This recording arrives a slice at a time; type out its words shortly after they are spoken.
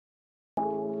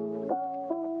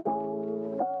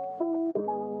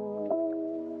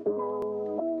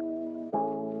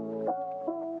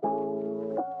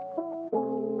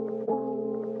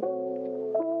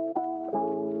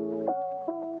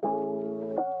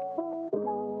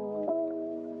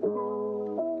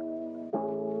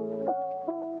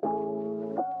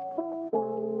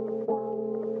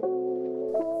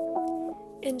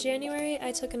In January,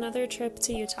 I took another trip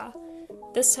to Utah.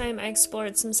 This time I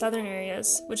explored some southern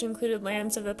areas, which included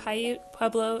lands of the Paiute,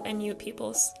 Pueblo, and Ute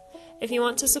peoples. If you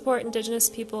want to support Indigenous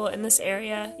people in this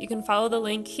area, you can follow the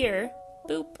link here,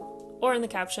 boop, or in the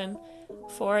caption,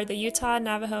 for the Utah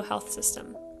Navajo Health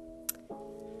System.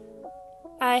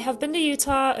 I have been to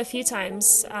Utah a few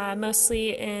times,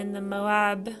 mostly in the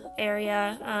Moab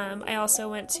area. I also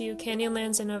went to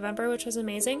Canyonlands in November, which was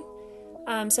amazing.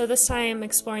 So this time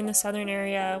exploring the southern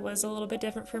area was a little bit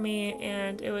different for me,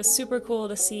 and it was super cool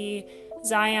to see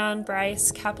Zion,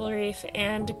 Bryce, Capitol Reef,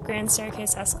 and Grand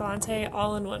Staircase-Escalante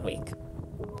all in 1 week.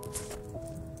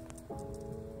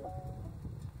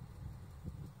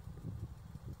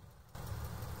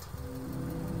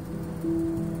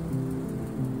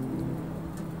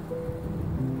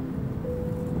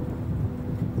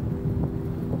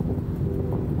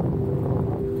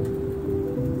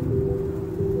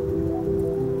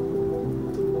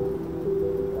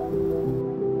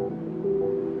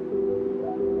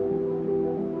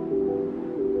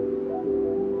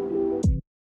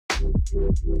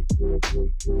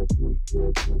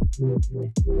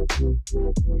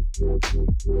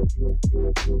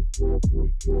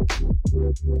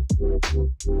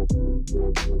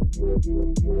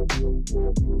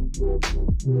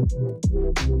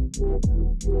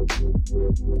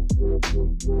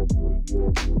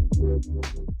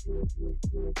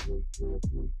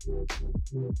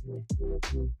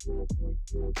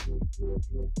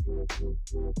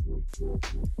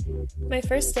 My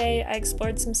first day, I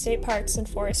explored some state parks and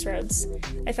forest roads.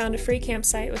 I found a free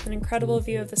campsite with an incredible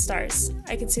view of the stars.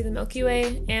 I could see the Milky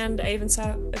Way, and I even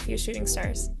saw a few shooting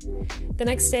stars. The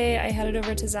next day, I headed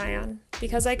over to Zion.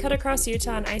 Because I cut across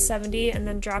Utah on I-70 and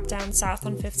then dropped down south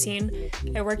on 15,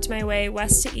 I worked my way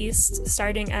west to east,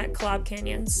 starting at Kolob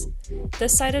Canyons.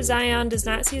 This side of Zion does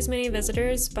not see as many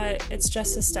visitors, but it's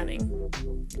just as stunning.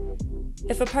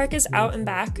 If a park is out and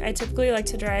back, I typically like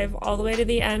to drive all the way to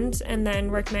the end and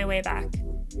then work my way back.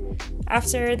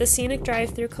 After the scenic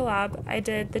drive through Kolob, I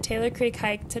did the Taylor Creek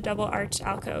hike to Double Arch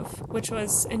Alcove, which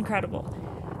was incredible.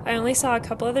 I only saw a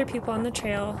couple other people on the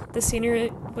trail, the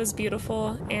scenery was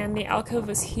beautiful, and the alcove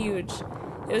was huge.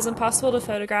 It was impossible to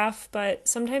photograph, but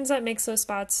sometimes that makes those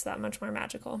spots that much more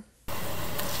magical.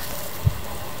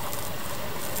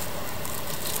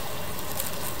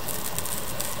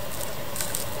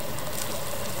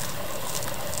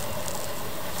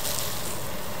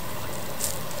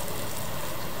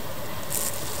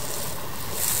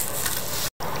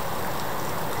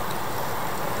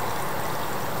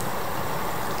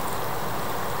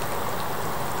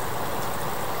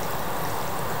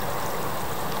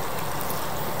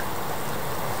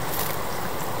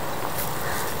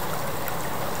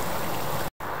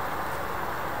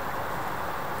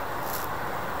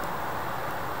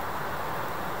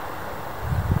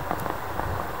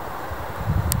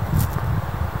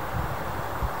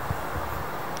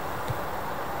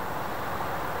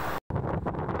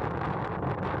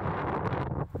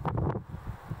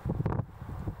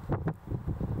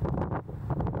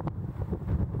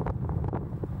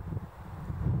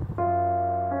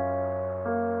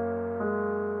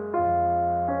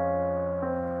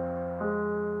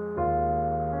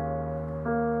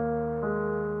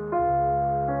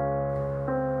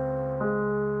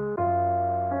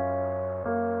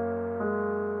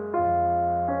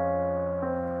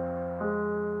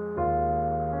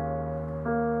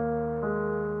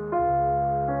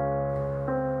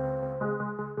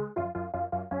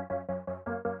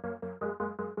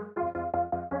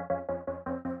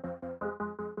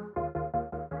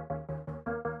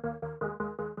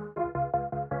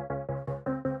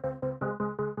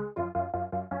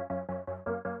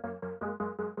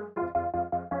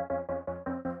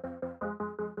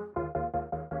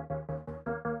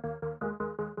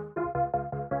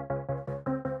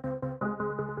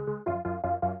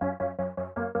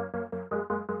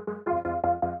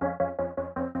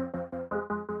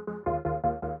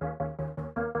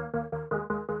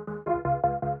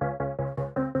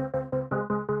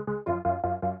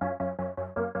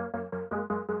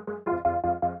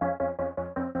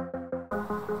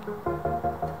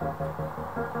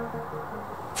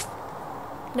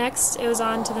 Next, it was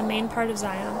on to the main part of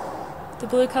Zion. The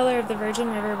blue color of the Virgin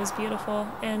River was beautiful,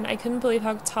 and I couldn't believe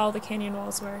how tall the canyon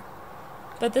walls were.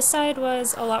 But this side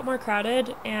was a lot more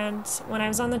crowded, and when I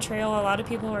was on the trail, a lot of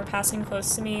people were passing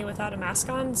close to me without a mask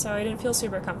on, so I didn't feel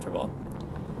super comfortable.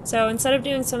 So instead of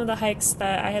doing some of the hikes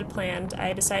that I had planned,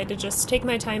 I decided to just take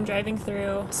my time driving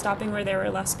through, stopping where there were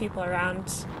less people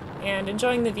around, and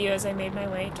enjoying the view as I made my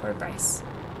way toward Bryce.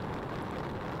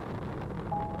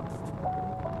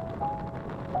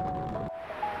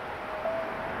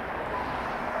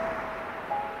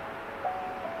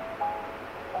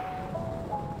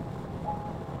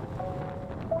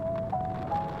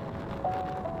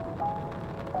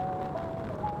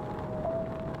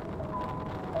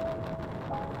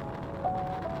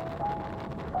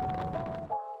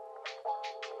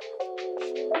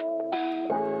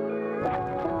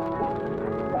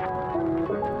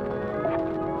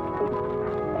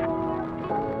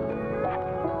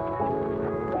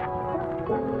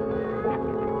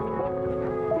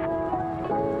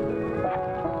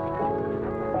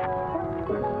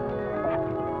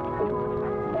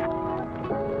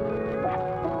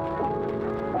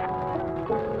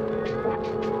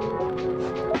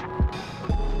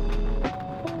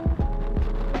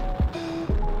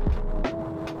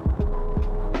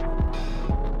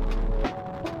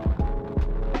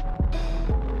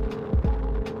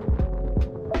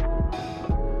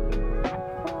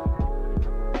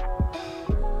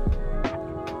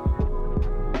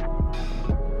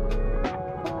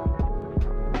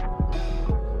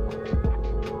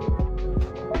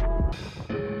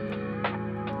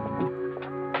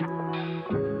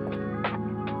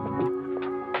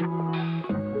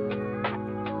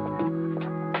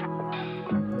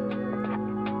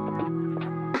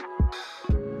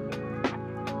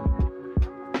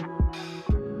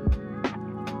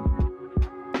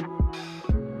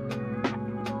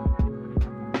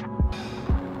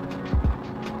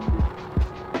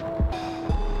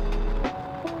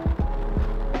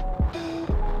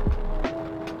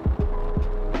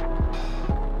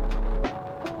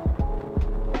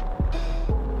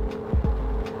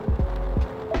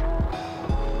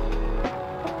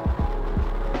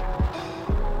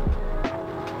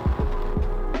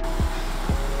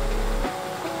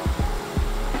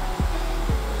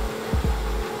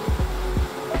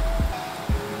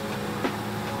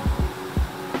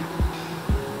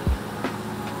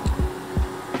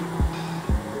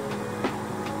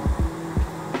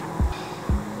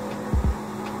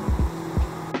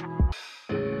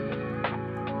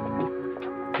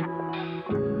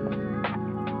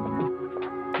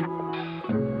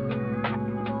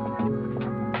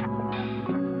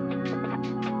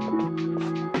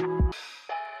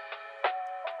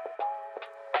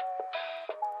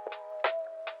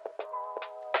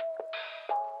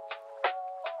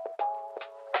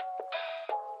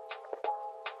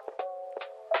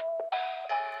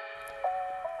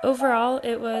 Overall,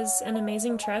 it was an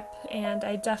amazing trip, and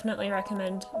I definitely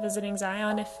recommend visiting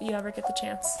Zion if you ever get the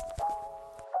chance.